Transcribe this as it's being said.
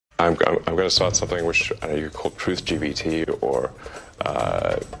I'm going to start something which you call truth-GPT, or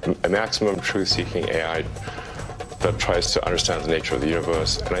a maximum truth-seeking AI that tries to understand the nature of the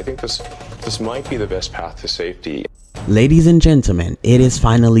universe. And I think this might be the best path to safety. Ladies and gentlemen, it is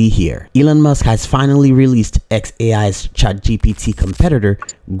finally here. Elon Musk has finally released xAI's ChatGPT competitor,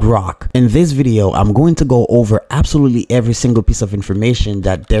 Grok. In this video, I'm going to go over absolutely every single piece of information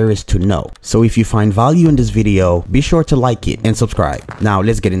that there is to know. So if you find value in this video, be sure to like it and subscribe. Now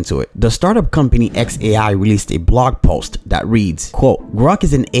let's get into it. The startup company xAI released a blog post that reads, quote, "Grok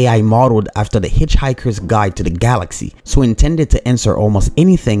is an AI modeled after the Hitchhiker's Guide to the Galaxy, so intended to answer almost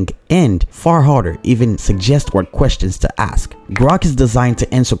anything and, far harder, even suggest what questions to ask. Grok is designed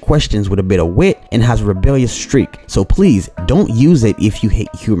to answer questions with a bit of wit and has a rebellious streak, so please don't use it if you hate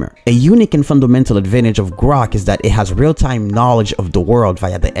humor. A unique and fundamental advantage of Grok is that it has real-time knowledge of the world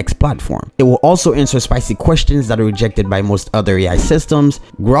via the X platform. It will also answer spicy questions that are rejected by most other AI systems.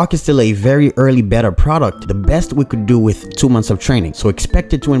 Grok is still a very early beta product, the best we could do with 2 months of training, so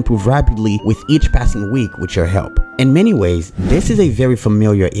expect it to improve rapidly with each passing week with your help." In many ways, this is a very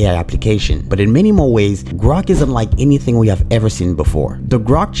familiar AI application, but in many more ways, Grok is unlike anything we have ever seen before. The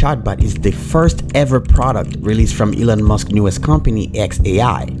Grok chatbot is the first ever product released from Elon Musk's newest company,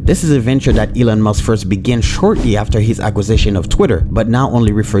 xAI. This is a venture that Elon Musk first began shortly after his acquisition of Twitter, but now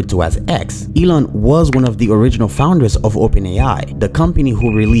only referred to as X. Elon was one of the original founders of OpenAI, the company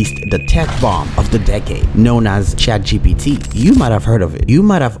who released the tech bomb of the decade, known as ChatGPT. You might have heard of it. You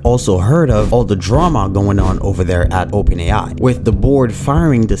might have also heard of all the drama going on over there at OpenAI, with the board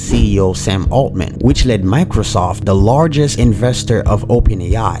firing the CEO Sam Altman, which led Microsoft, the largest investor of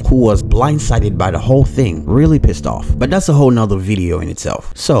OpenAI, who was blindsided by the whole thing, really pissed off. But that's a whole nother video in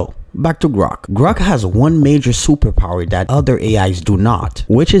itself. So back to Grok. Grok has one major superpower that other AIs do not,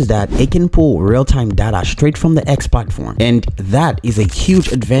 which is that it can pull real-time data straight from the X platform. And that is a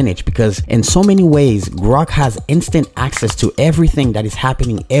huge advantage because in so many ways, Grok has instant access to everything that is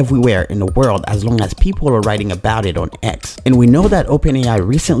happening everywhere in the world as long as people are writing about it on X. And we know that OpenAI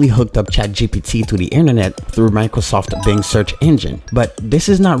recently hooked up ChatGPT to the internet through Microsoft Bing search engine, but this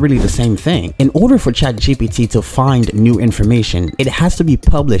is not really the same thing. In order for ChatGPT to find new information, it has to be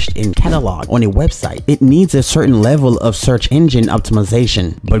published in catalog on a website. It needs a certain level of search engine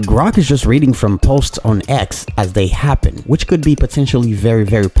optimization, but Grok is just reading from posts on X as they happen, which could be potentially very,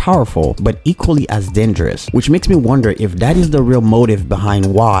 very powerful, but equally as dangerous, which makes me wonder if that is the real motive behind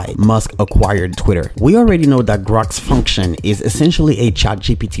why Musk acquired Twitter. We already know that Grok's function is essentially a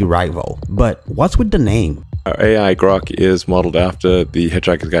ChatGPT rival, but what's with the name? Our AI Grok is modeled after the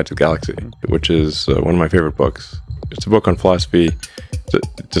Hitchhiker's Guide to the Galaxy, which is one of my favorite books. It's a book on philosophy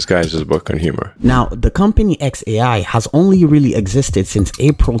disguised as a book on humor. Now, the company xAI has only really existed since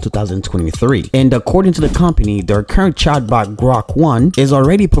April 2023, and according to the company, their current chatbot Grok 1 is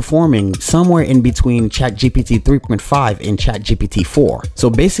already performing somewhere in between ChatGPT 3.5 and ChatGPT 4. So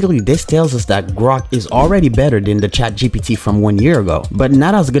basically, this tells us that Grok is already better than the ChatGPT from 1 year ago, but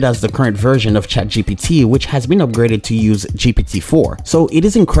not as good as the current version of ChatGPT, which has been upgraded to use GPT-4. So it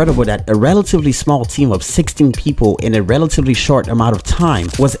is incredible that a relatively small team of 16 people in a relatively short amount of time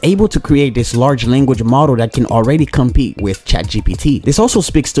was able to create this large language model that can already compete with ChatGPT. This also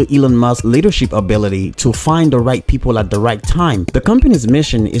speaks to Elon Musk's leadership ability to find the right people at the right time. The company's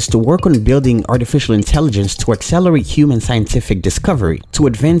mission is to work on building artificial intelligence to accelerate human scientific discovery, to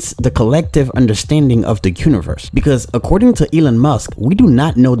advance the collective understanding of the universe. Because according to Elon Musk, we do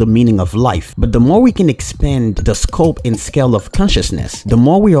not know the meaning of life, but the more we can expand the scope and scale of consciousness, the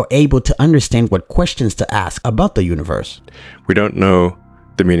more we are able to understand what questions to ask about the universe. We don't know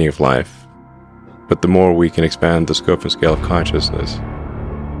the meaning of life, but the more we can expand the scope and scale of consciousness,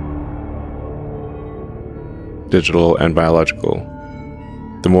 digital and biological,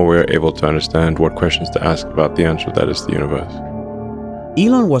 the more we are able to understand what questions to ask about the answer that is the universe.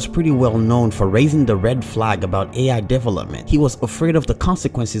 Elon was pretty well known for raising the red flag about AI development. He was afraid of the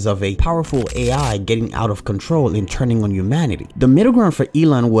consequences of a powerful AI getting out of control and turning on humanity. The middle ground for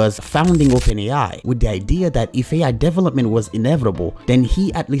Elon was founding OpenAI with the idea that if AI development was inevitable, then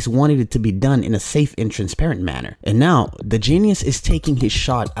he at least wanted it to be done in a safe and transparent manner. And now, the genius is taking his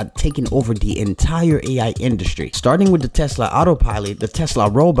shot at taking over the entire AI industry, starting with the Tesla autopilot, the Tesla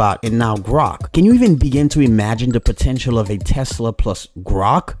robot, and now Grok. Can you even begin to imagine the potential of a Tesla plus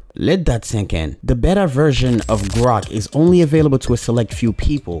Grok? Let that sink in. The beta version of Grok is only available to a select few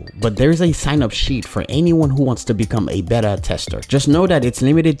people, but there is a sign-up sheet for anyone who wants to become a beta tester. Just know that it's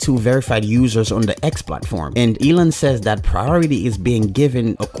limited to verified users on the X platform, and Elon says that priority is being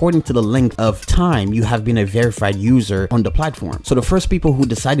given according to the length of time you have been a verified user on the platform. So the first people who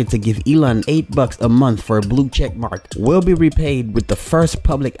decided to give Elon $8 a month for a blue check mark will be repaid with the first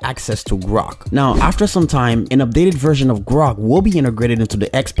public access to Grok. Now, after some time, an updated version of Grok will be integrated into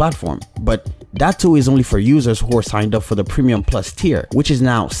the X platform, but that too is only for users who are signed up for the Premium Plus tier, which is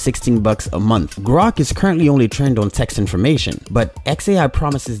now $16 a month. Grok is currently only trained on text information, but xAI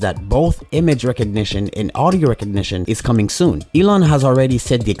promises that both image recognition and audio recognition is coming soon. Elon has already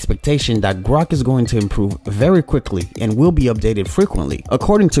set the expectation that Grok is going to improve very quickly and will be updated frequently.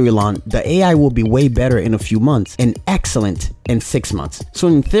 According to Elon, the AI will be way better in a few months and excellent in 6 months. So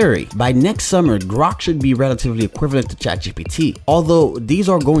in theory, by next summer, Grok should be relatively equivalent to ChatGPT, although these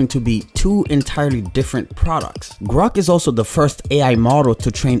are going to be two entirely different products. Grok is also the first AI model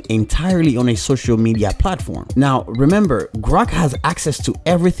to train entirely on a social media platform. Now, remember, Grok has access to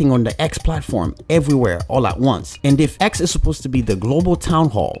everything on the X platform, everywhere, all at once. And if X is supposed to be the global town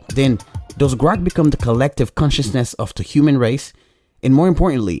hall, then does Grok become the collective consciousness of the human race? And more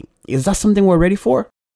importantly, is that something we're ready for?